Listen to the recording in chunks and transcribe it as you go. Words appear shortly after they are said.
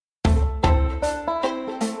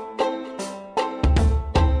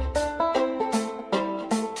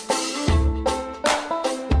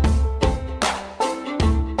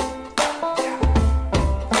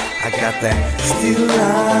that still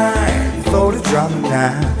line for the drama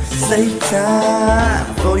now. Save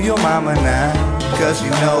time for your mama now, cause she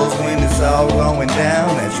knows when it's all going down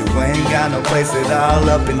that you ain't got no place at all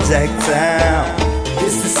up in Jacktown.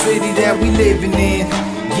 It's the city that we living in,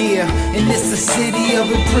 yeah, and it's the city of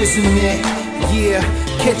imprisonment, yeah.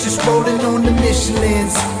 Catch us rolling on the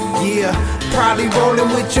Michelins, yeah. Probably rolling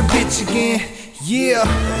with your bitch again, yeah.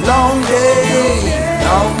 Long day,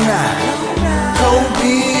 long night, cold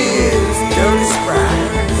beers, dirty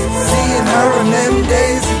Sprite. Seeing her in them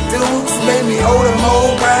days of Dukes made me order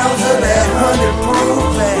more rounds of that 100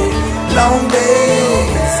 proof. Hey, long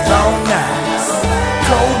days, long nights,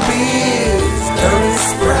 cold beers, dirty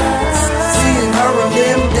Sprites. Seeing her in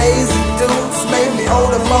them days of Dukes made me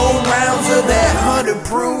order more rounds of that 100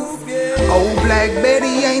 proof. Old Black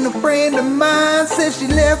Betty ain't a friend of mine, said she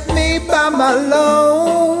left me by my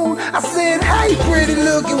loan. I said, hey, pretty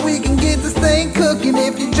looking, we can get this thing cooking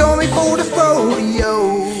if you join me for the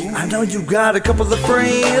rodeo. I know you got a couple of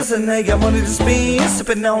friends and they got money to spend,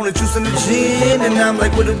 sipping on the juice and the gin. And I'm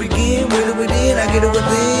like, where do we begin, where do we end? I get it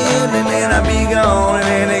within, and then I be gone. And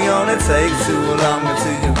then they gonna take too long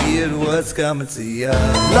until you get what's coming to you.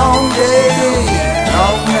 Long day,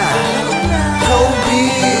 long night, cold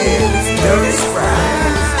beers, dirty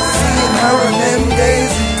Sprite. Seeing her in them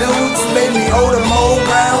days of Dukes made me order more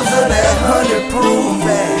rounds of that 100 proof.